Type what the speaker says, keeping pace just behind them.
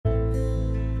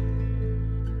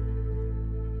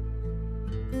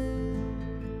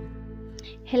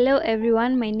Hello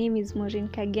everyone, my name is Maureen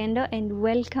Kagendo and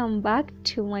welcome back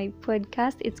to my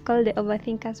podcast. It's called the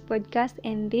Overthinkers Podcast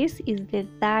and this is the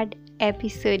third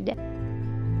episode.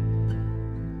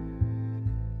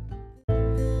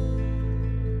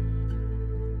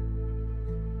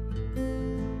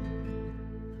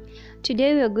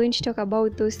 Today we are going to talk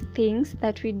about those things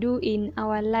that we do in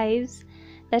our lives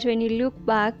that when you look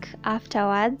back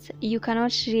afterwards, you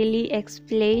cannot really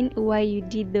explain why you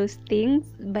did those things,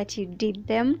 but you did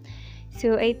them.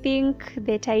 So I think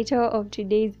the title of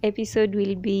today's episode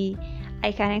will be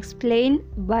I can explain,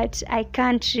 but I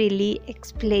can't really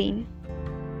explain.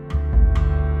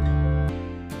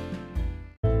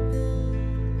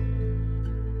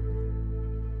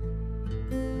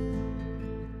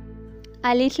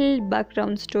 A little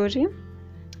background story.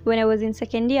 When I was in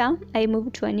second year, I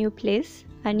moved to a new place,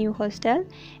 a new hostel,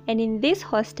 and in this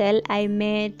hostel I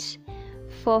met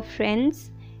 4 friends,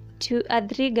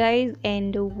 3 guys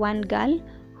and 1 girl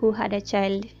who had a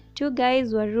child. 2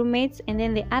 guys were roommates and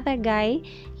then the other guy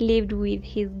lived with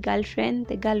his girlfriend,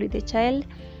 the girl with the child.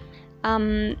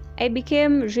 I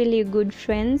became really good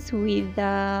friends with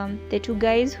the 2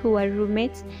 guys who were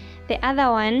roommates. The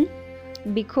other one,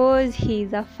 because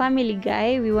he's a family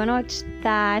guy, we were not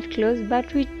that close,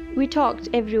 but we talked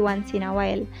every once in a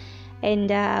while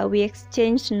and we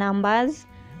exchanged numbers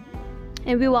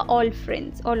and we were all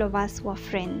friends. All of us were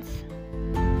friends.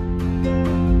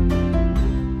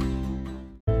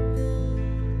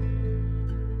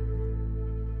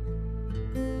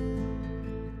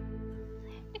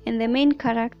 And the main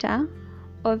character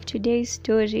of today's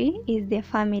story is the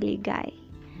family guy.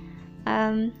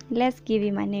 Let's give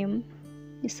him a name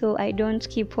so I don't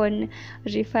keep on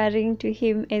referring to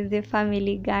him as the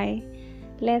family guy.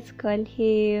 Let's call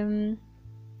him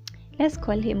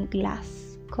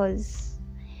Glass, because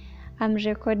I'm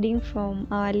recording from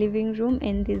our living room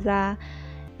and there's a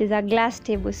glass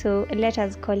table, so let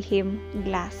us call him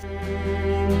Glass.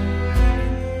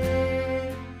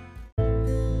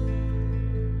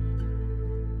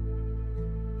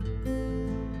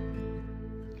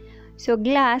 So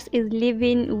Glass is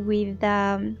living with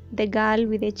the girl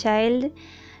with the child.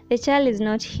 The child is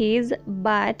not his,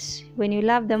 but when you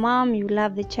love the mom, you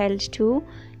love the child too.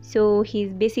 So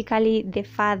he's basically the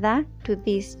father to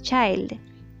this child.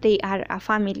 They are a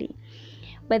family.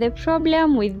 But the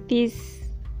problem with this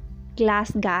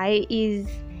Glass guy is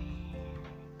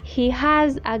he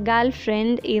has a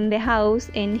girlfriend in the house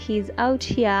and he's out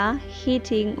here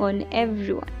hitting on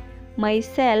everyone,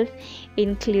 myself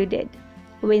included.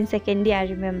 We're in second year,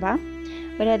 remember?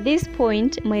 But at this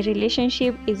point, my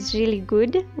relationship is really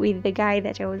good with the guy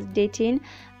that I was dating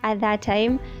at that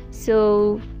time.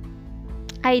 So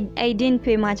I didn't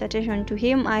pay much attention to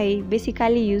him. I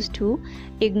basically used to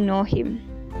ignore him.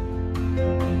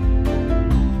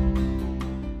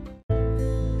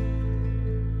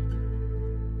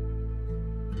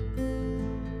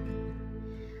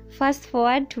 Fast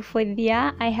forward to 4th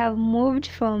year, I have moved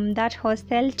from that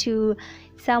hostel to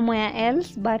somewhere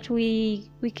else, but we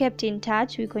kept in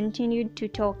touch. We continued to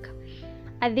talk.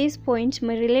 At this point,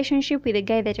 my relationship with the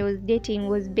guy that I was dating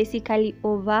was basically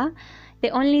over. The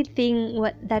only thing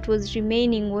that was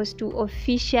remaining was to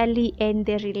officially end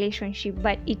the relationship,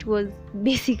 but it was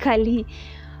basically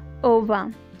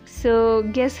over. So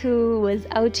guess who was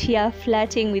out here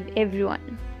flirting with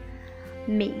everyone?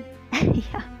 Me.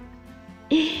 Yeah.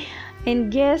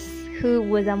 And guess who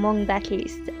was among that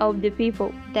list of the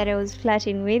people that I was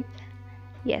flirting with?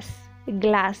 Yes,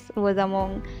 Glass was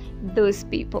among those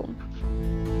people.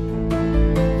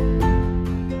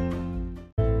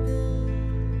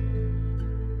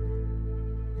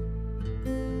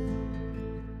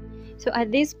 So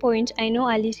at this point, I know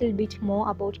a little bit more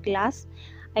about Glass.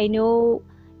 I know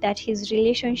that his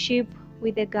relationship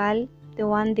with the girl, the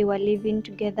one they were living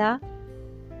together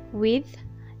with,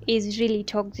 is really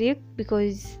toxic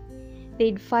because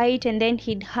they'd fight and then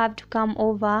he'd have to come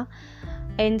over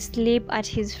and sleep at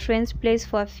his friend's place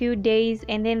for a few days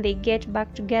and then they get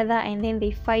back together and then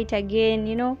they fight again,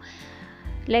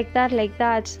 like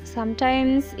that.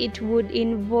 Sometimes it would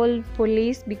involve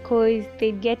police because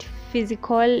they'd get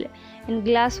physical and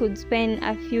Glass would spend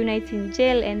a few nights in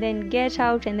jail and then get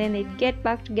out and then they'd get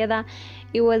back together.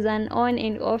 It was an on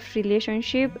and off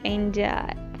relationship and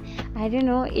I don't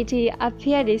know, it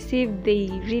appeared as if they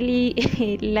really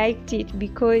liked it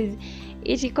because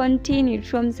it continued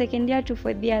from 2nd year to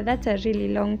 4th year. That's a really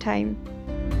long time.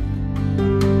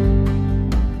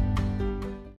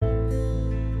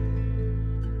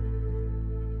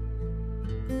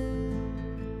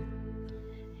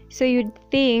 So you'd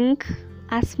think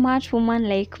a smart woman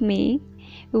like me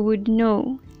would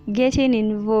know getting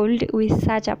involved with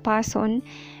such a person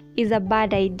is a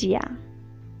bad idea.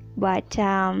 But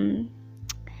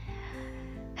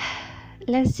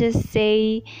let's just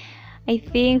say I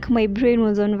think my brain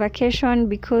was on vacation,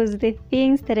 because the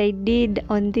things that I did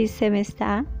on this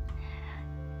semester,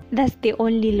 that's the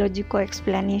only logical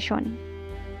explanation.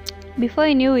 Before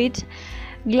I knew it,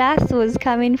 Glass was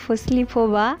coming for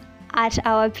sleepover at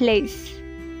our place.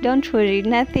 Don't worry,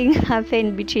 nothing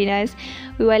happened between us.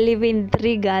 We were living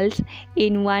 3 girls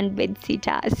in one bed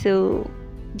sitter. So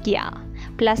yeah.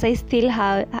 Plus I still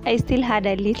had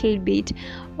a little bit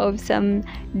of some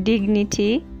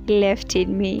dignity left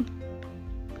in me.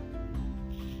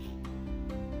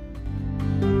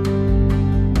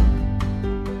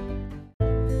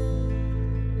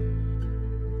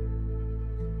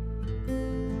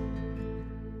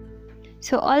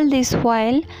 So all this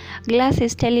while, Glass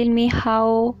is telling me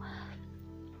how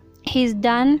he's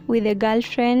done with a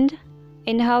girlfriend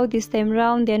and how this time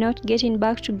round they're not getting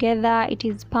back together. It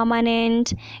is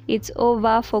permanent. It's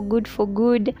over for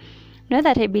good. Not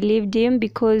that I believed him,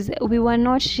 because we were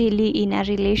not really in a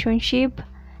relationship.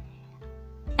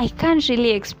 I can't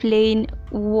really explain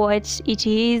what it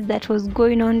is that was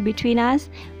going on between us,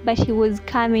 but he was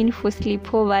coming for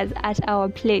sleepovers at our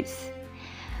place.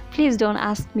 Please don't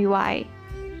ask me why.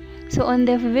 So on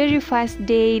the very first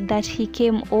day that he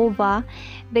came over,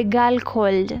 the girl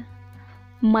called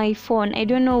my phone. I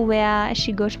don't know where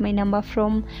she got my number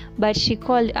from, but she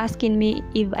called asking me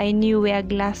if I knew where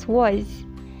Glass was.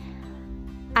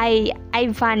 I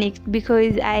panicked,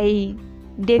 because I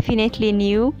definitely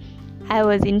knew I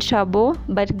was in trouble,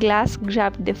 but Glass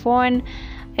grabbed the phone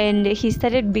and he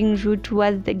started being rude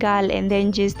towards the girl and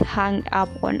then just hung up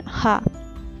on her.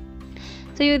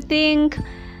 So you think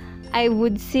I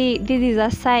would say this is a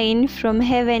sign from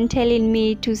heaven telling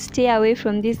me to stay away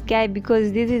from this guy,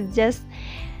 because this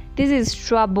is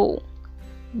trouble.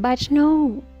 But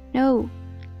no.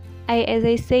 As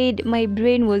I said, my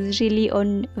brain was really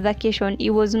on vacation. It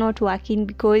was not working,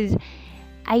 because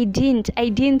I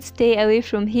didn't stay away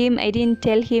from him. I didn't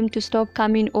tell him to stop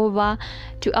coming over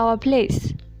to our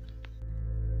place.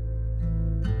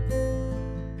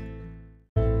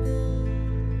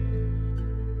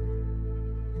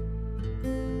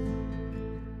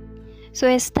 So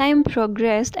as time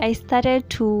progressed, I started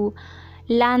to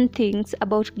learn things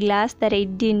about Glass that I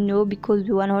didn't know, because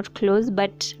we were not close.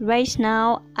 But right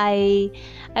now, I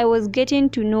was getting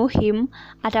to know him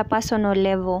at a personal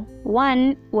level.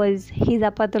 One was, he's a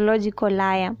pathological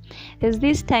liar. There's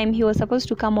this time he was supposed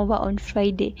to come over on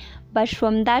Friday, but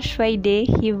from that Friday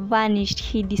he vanished,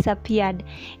 he disappeared.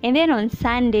 And then on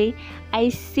Sunday, I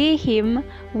see him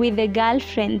with a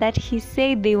girlfriend that he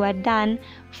said they were done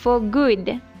for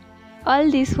good.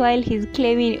 All this while he's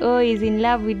claiming, he's in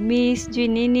love with me, sijui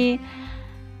nini.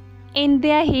 And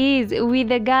there he is with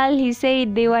the girl he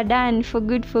said they were done for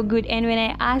good. And when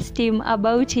I asked him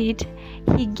about it,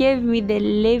 he gave me the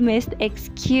lamest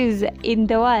excuse in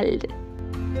the world.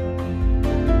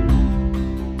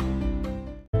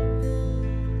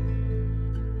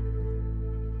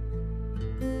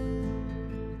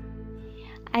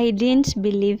 I didn't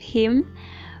believe him,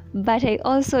 but I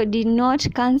also did not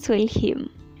cancel him.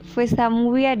 For some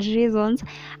weird reasons,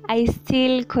 I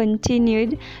still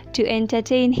continued to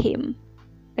entertain him.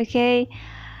 Okay?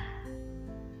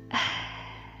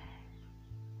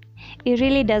 It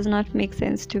really does not make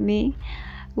sense to me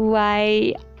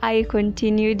why I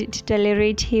continued to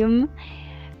tolerate him,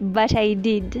 but I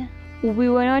did. We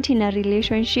were not in a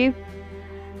relationship.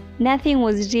 Nothing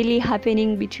was really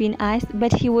happening between us,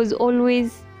 but he was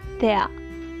always there.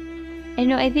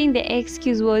 I think the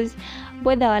excuse was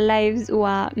both our lives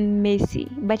were messy,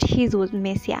 but his was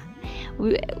messier.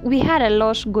 We had a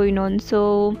lot going on,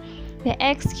 so the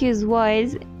excuse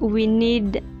was we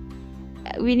need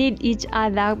each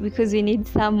other, because we need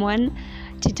someone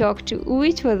to talk to,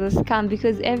 which was a scam,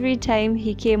 because every time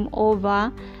he came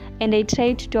over and I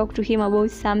tried to talk to him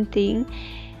about something,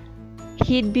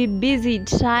 he'd be busy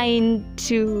trying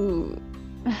to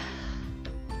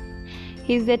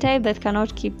he's the type that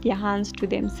cannot keep their hands to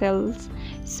themselves.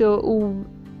 So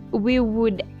we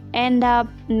would end up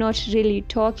not really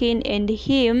talking, and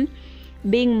him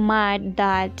being mad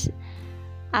that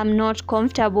I'm not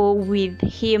comfortable with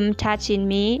him touching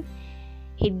me,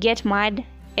 he'd get mad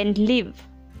and leave,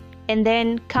 and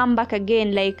then come back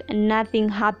again like nothing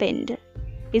happened.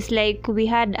 It's like we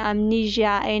had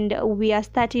amnesia and we are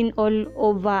starting all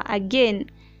over again.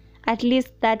 At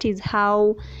least that is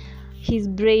how his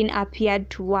brain appeared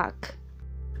to work.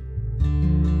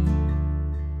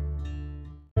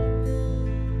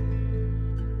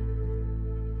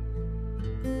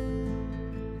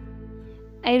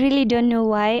 I really don't know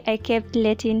why I kept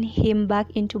letting him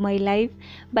back into my life,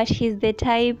 but he's the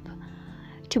type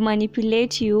to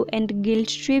manipulate you and guilt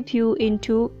trip you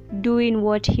into doing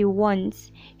what he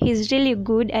wants. He's really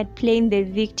good at playing the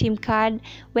victim card,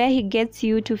 where he gets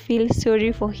you to feel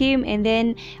sorry for him, and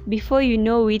then before you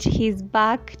know it, he's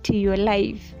back to your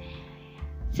life.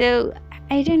 So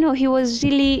I don't know, he was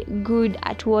really good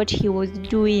at what he was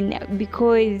doing,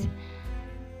 because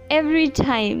every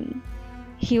time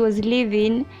he was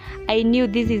leaving, I knew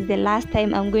this is the last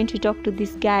time I'm going to talk to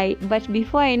this guy. But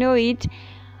before I know it,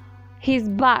 he's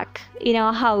back in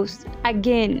our house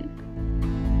again.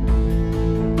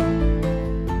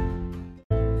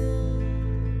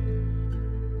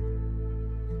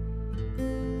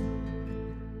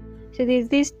 So there's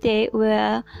this day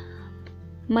where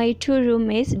my two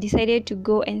roommates decided to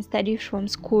go and study from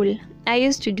school. I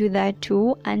used to do that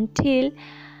too until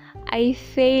I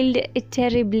failed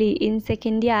terribly in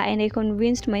second year, and I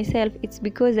convinced myself it's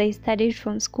because I studied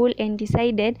from school and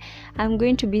decided I'm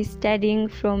going to be studying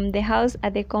from the house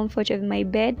at the comfort of my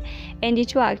bed, and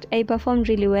it worked. I performed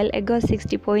really well. I got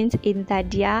 60 points in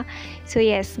that year. So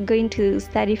yes, going to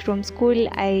study from school,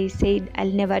 I said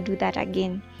I'll never do that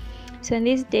again. So on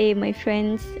this day, my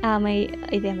friends,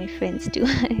 my friends too,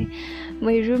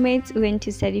 my roommates went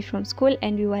to study from school,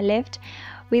 and we were left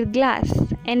with glass.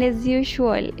 And as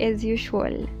usual,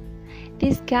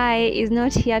 this guy is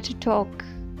not here to talk.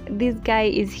 This guy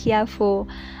is here for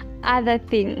other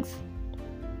things.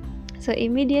 So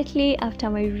immediately after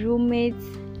my roommates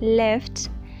left,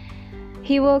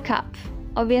 he woke up.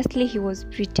 Obviously, he was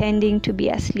pretending to be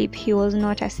asleep. He was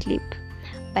not asleep,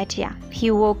 but yeah,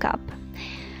 he woke up.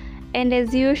 And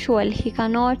as usual, he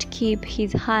cannot keep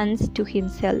his hands to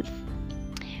himself.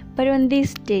 But on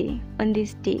this day,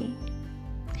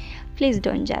 please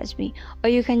don't judge me, or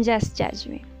you can just judge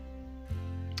me.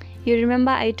 You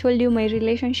remember I told you my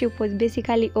relationship was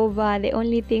basically over. The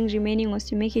only thing remaining was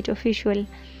to make it official.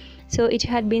 So it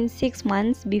had been 6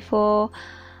 months before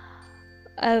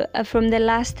from the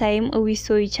last time we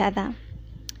saw each other.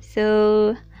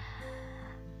 So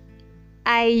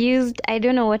I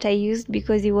don't know what I used,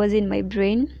 because it was in my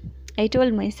brain. I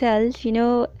told myself,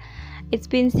 it's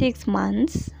been 6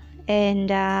 months, and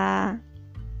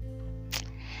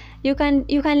you can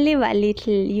live a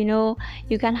little,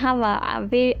 you can have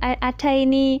a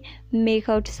tiny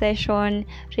makeout session,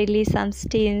 release some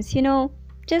steams,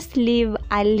 just live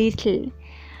a little.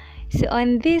 So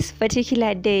on this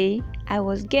particular day, I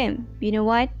was game. You know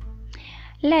what?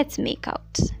 Let's make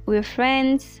out. We're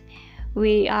friends.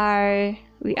 We are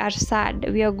sad.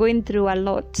 We are going through a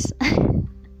lot.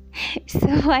 So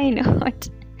why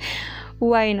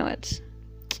not?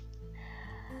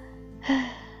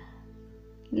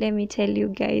 Let me tell you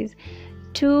guys,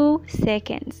 2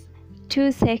 seconds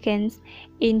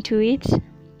into it,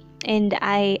 and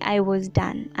I was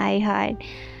done. I heard,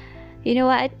 you know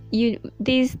what,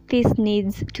 this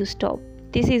needs to stop.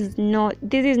 This is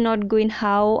not going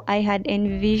how I had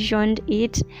envisioned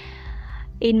it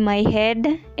in my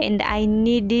head, and I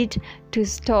need it to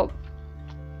stop.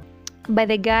 But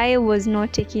the guy was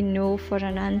not taking no for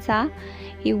an answer.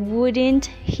 He wouldn't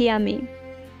hear me.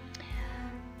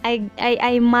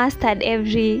 I mastered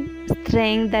every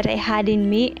strength that I had in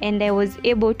me, and I was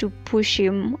able to push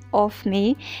him off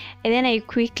me. And then I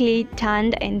quickly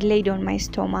turned and laid on my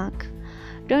stomach.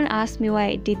 Don't ask me why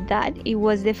I did that. It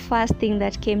was the first thing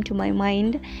that came to my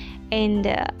mind, and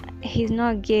he's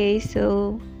not gay,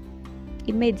 so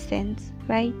it made sense,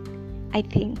 right? I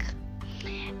think.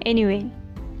 Anyway,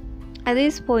 at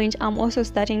this point, I'm also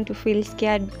starting to feel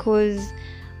scared, because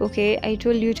okay, I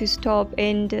told you to stop,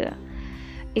 and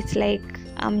it's like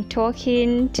I'm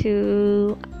talking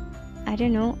to, I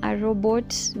don't know, a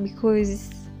robot,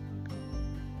 because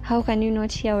how can you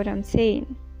not hear what I'm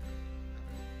saying?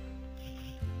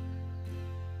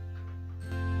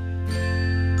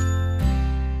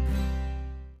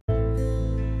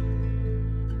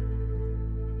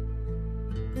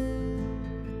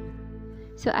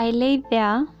 So I laid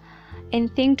there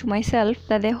and think to myself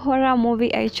that the horror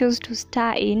movie I chose to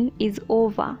star in is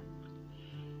over.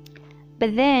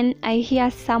 But then I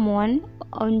hear someone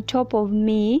on top of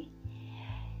me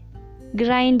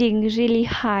grinding really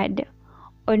hard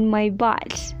on my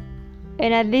butt.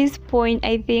 And at this point,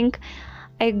 I think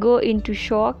I go into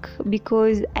shock,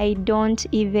 because I don't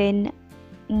even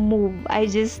move. I'm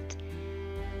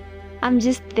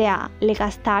just there like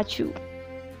a statue.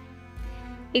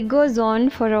 It goes on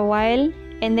for a while,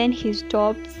 and then he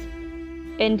stops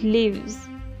and leaves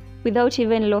without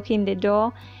even locking the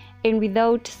door and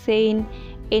without saying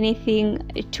anything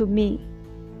to me.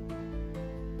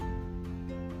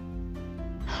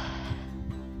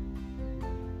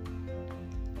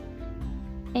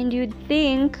 And you'd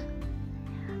think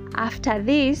after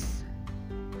this,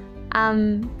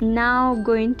 I'm now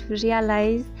going to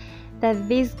realize that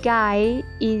this guy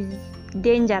is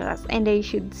dangerous and I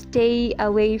should stay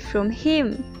away from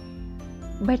him.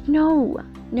 But no,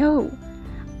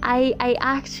 I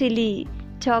actually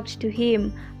talked to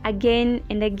him again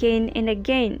and again and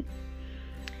again.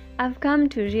 I've come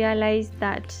to realize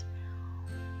that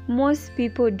most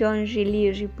people don't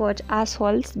really report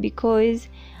assaults because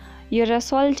you're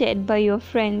assaulted by your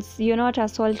friends. You're not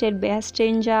assaulted by a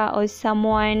stranger or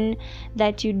someone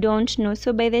that you don't know.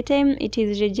 So by the time it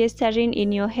is registering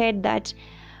in your head that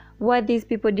what these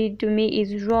people did to me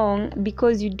is wrong,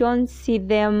 because you don't see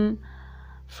them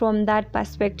from that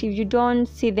perspective, you don't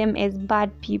see them as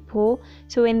bad people.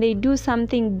 So when they do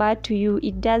something bad to you,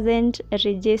 it doesn't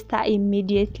register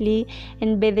immediately,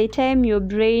 and by the time your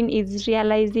brain is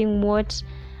realizing what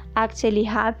actually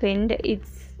happened,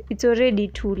 it's already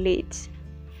too late.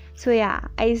 So yeah,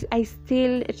 I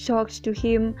still talked to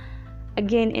him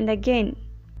again and again.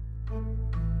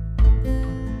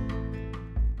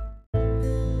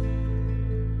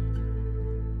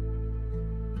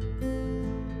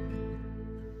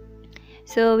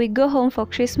 So we go home for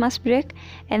Christmas break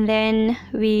and then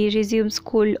we resume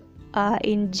school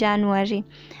in January.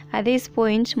 At this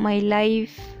point, my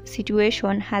life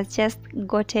situation has just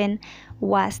gotten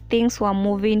worse. Things were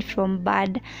moving from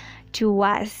bad to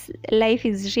worse. Life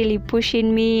is really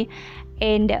pushing me,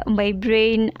 and my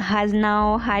brain has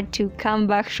now had to come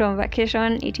back from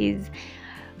vacation. It is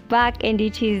back and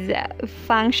it is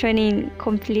functioning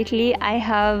completely. I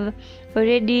have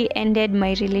already ended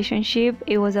my relationship.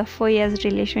 It was a 4 years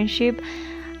relationship.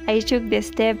 I took the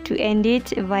step to end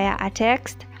it via a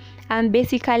text. I'm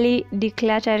basically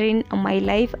decluttering my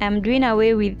life. I'm doing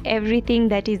away with everything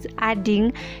that is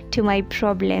adding to my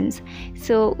problems.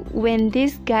 So when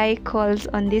this guy calls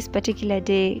on this particular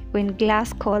day, when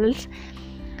Glass calls,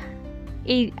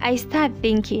 I start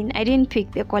thinking. I didn't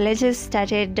pick the call. I just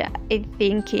started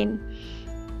thinking.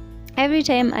 Every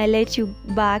time I let you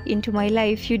back into my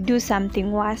life, you do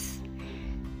something worse.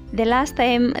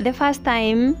 The first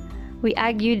time we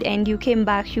argued and you came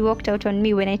back, you walked out on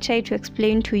me when I tried to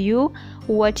explain to you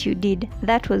what you did.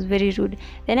 That was very rude.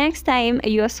 The next time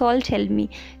you assaulted me.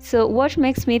 So what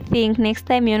makes me think next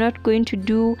time you're not going to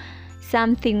do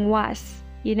something worse?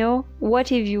 You know,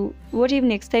 what if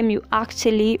next time you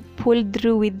actually pull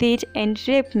through with it and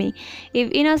rape me?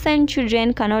 If innocent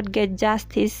children cannot get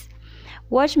justice,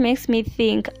 what makes me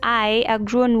think I, a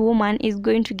grown woman, is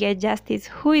going to get justice?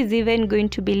 Who is even going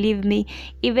to believe me?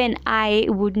 Even I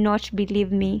would not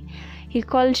believe me. He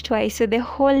called twice, so the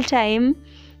whole time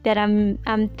that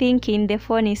I'm thinking, the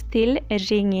phone is still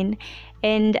ringing,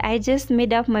 and I just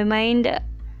made up my mind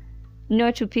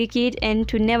not to pick it and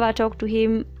to never talk to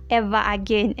him ever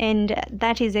again, and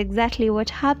that is exactly what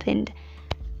happened.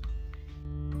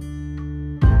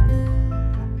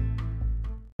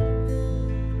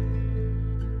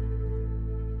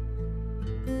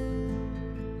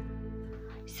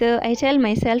 So I tell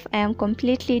myself I am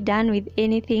completely done with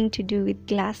anything to do with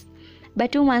Glass.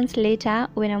 But 2 months later,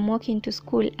 when I'm walking to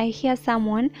school, I hear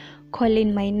someone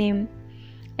calling my name.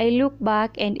 I look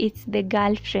back and it's the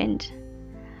girlfriend.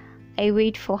 I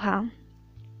wait for her.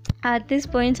 At this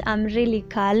point, I'm really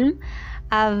calm.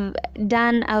 I've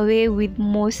done away with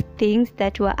most things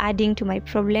that were adding to my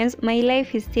problems. My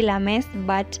life is still a mess,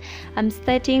 but I'm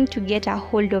starting to get a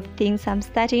hold of things. I'm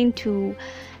starting to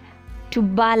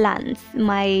balance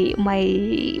my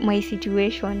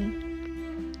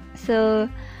situation. So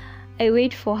I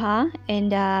wait for her,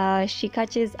 and she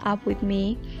catches up with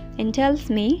me and tells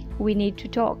me we need to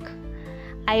talk.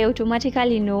 I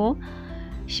automatically know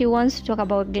she wants to talk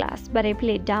about Glass, but I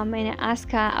play dumb and I ask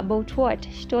her about what.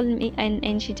 She told me,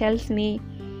 and she tells me,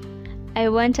 I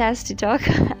want us to talk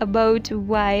about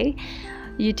why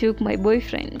you took my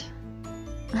boyfriend.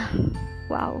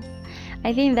 Wow.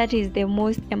 I think that is the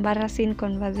most embarrassing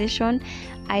conversation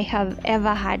I have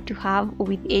ever had to have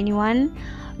with anyone,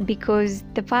 because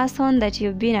the person that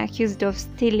you've been accused of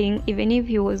stealing, even if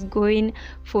he was going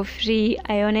for free,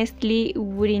 I honestly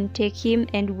wouldn't take him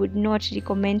and would not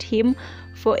recommend him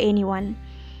for anyone.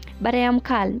 But I am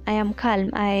calm.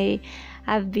 I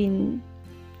have been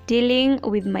dealing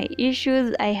with my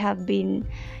issues. I have been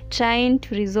trying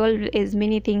to resolve as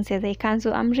many things as I can,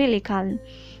 so I'm really calm.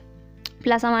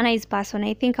 Plus, I'm a nice person.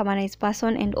 I think I'm a nice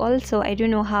person, and also I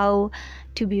don't know how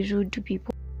to be rude to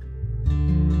people.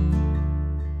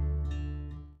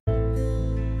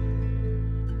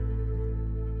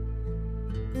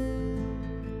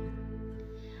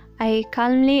 I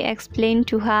calmly explained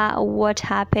to her what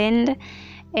happened,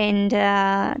 and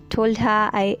told her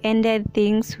I ended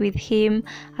things with him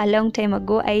a long time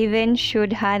ago. I even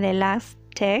showed her the last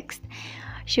text.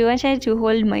 She wanted to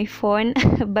hold my phone,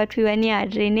 but we were near a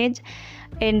drainage.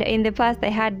 And in the past,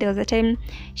 there was a time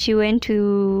she went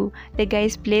to the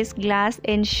guy's place, Glass,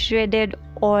 and shredded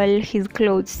all his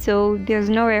clothes. So there's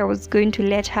no way I was going to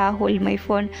let her hold my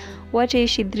phone. What if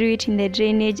she threw it in the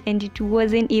drainage and it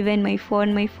wasn't even my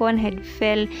phone? My phone had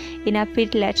fell in a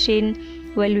pit latrine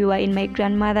while we were in my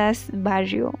grandmother's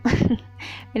burial.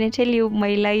 When I tell you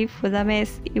my life was a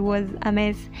mess, it was a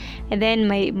mess. And then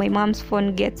my mom's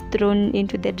phone gets thrown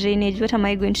into the drainage. What am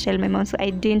I going to tell my mom? So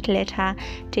I didn't let her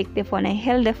take the phone. I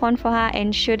held the phone for her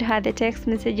and showed her the text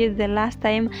messages. The last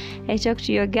time I talked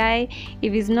to your guy,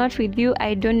 if he's not with you,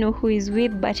 I don't know who he's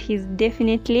with, but he's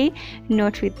definitely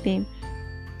not with me.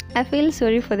 I feel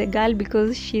sorry for the girl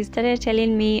because she started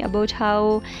telling me about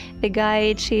how the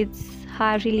guy treats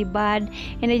her really bad,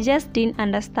 and I just didn't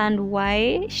understand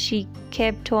why she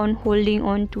kept on holding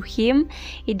on to him.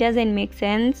 It doesn't make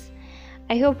sense.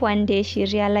 I hope one day she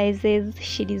realizes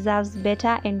she deserves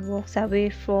better and walks away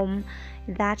from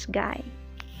that guy.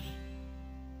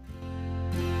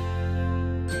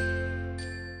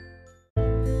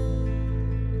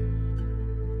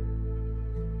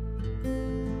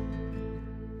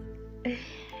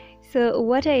 So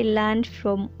what I learned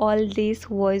from all this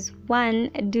was,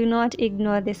 1, do not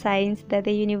ignore the signs that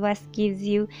the universe gives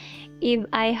you. If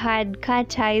I had cut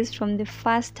ties from the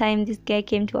first time this guy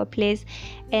came to a place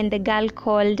and the girl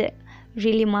called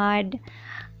really mad,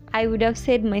 I would have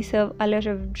saved myself a lot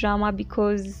of drama,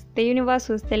 because the universe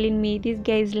was telling me this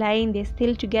guy is lying, they're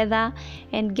still together,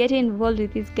 and getting involved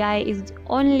with this guy is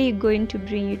only going to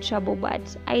bring you trouble.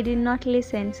 But I did not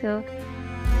listen. So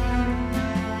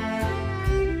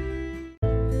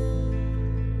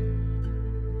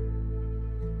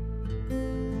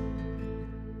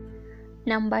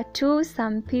number 2,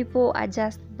 some people are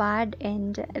just bad,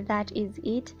 and that is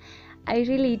it. I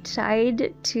really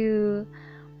tried to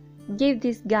give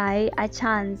this guy a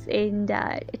chance and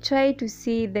try to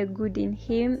see the good in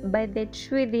him, but the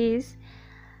truth is,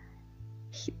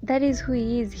 that is who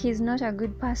he is. He's not a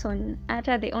good person.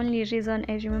 The only reason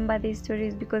I remember this story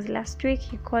is because last week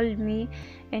he called me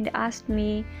and asked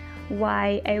me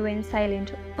why I went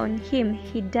silent on him.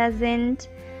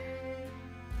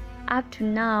 Up to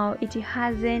now, it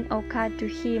hasn't occurred to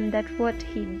him that what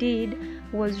he did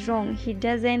was wrong. He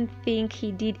doesn't think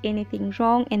he did anything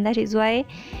wrong, and that is why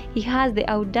he has the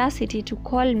audacity to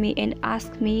call me and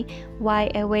ask me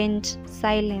why I went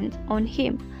silent on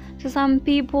him. So some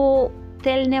people,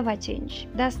 they'll never change.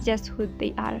 That's just who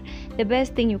they are. The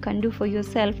best thing you can do for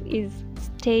yourself is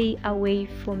stay away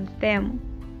from them.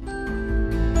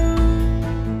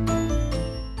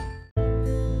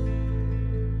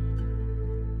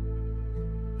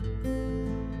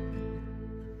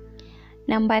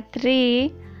 Number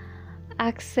 3,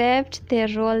 accept the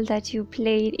role that you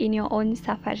played in your own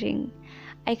suffering.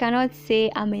 I cannot say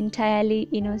I'm entirely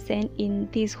innocent in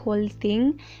this whole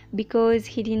thing, because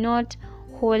he did not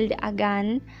hold a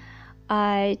gun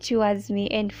towards me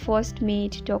and forced me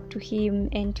to talk to him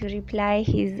and to reply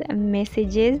his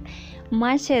messages.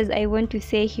 Much as I want to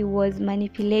say he was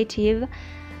manipulative,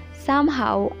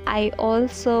 somehow I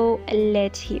also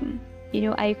let him.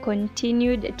 I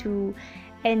continued to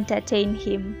entertain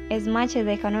him. As much as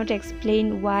I cannot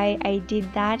explain why I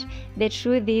did that, the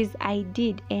truth is I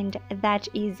did, and that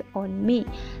is on me.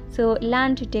 So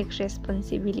learn to take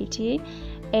responsibility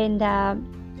and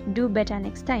do better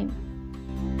next time.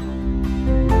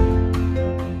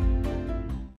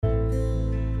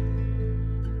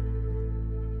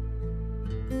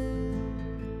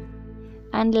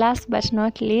 And last but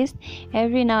not least,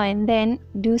 every now and then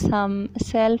do some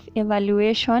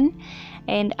self-evaluation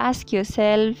and ask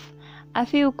yourself a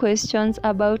few questions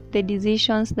about the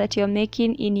decisions that you're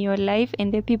making in your life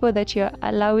and the people that you're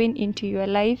allowing into your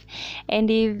life. And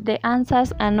if the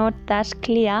answers are not that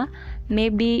clear,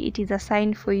 maybe it is a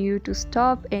sign for you to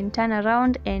stop and turn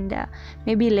around and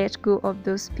maybe let go of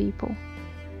those people.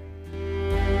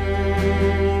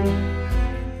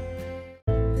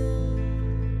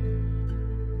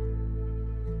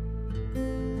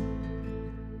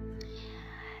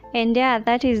 And yeah,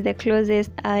 that is the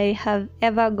closest I have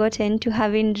ever gotten to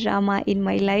having drama in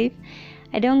my life.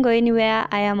 I don't go anywhere.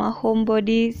 I am a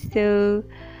homebody. So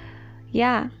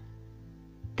yeah,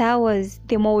 that was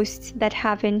the most that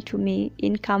happened to me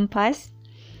in campus.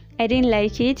 I didn't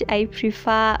like it. I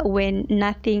prefer when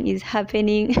nothing is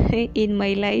happening in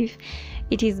my life.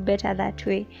 It is better that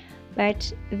way. But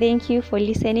thank you for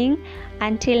listening.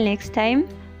 Until next time,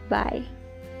 bye.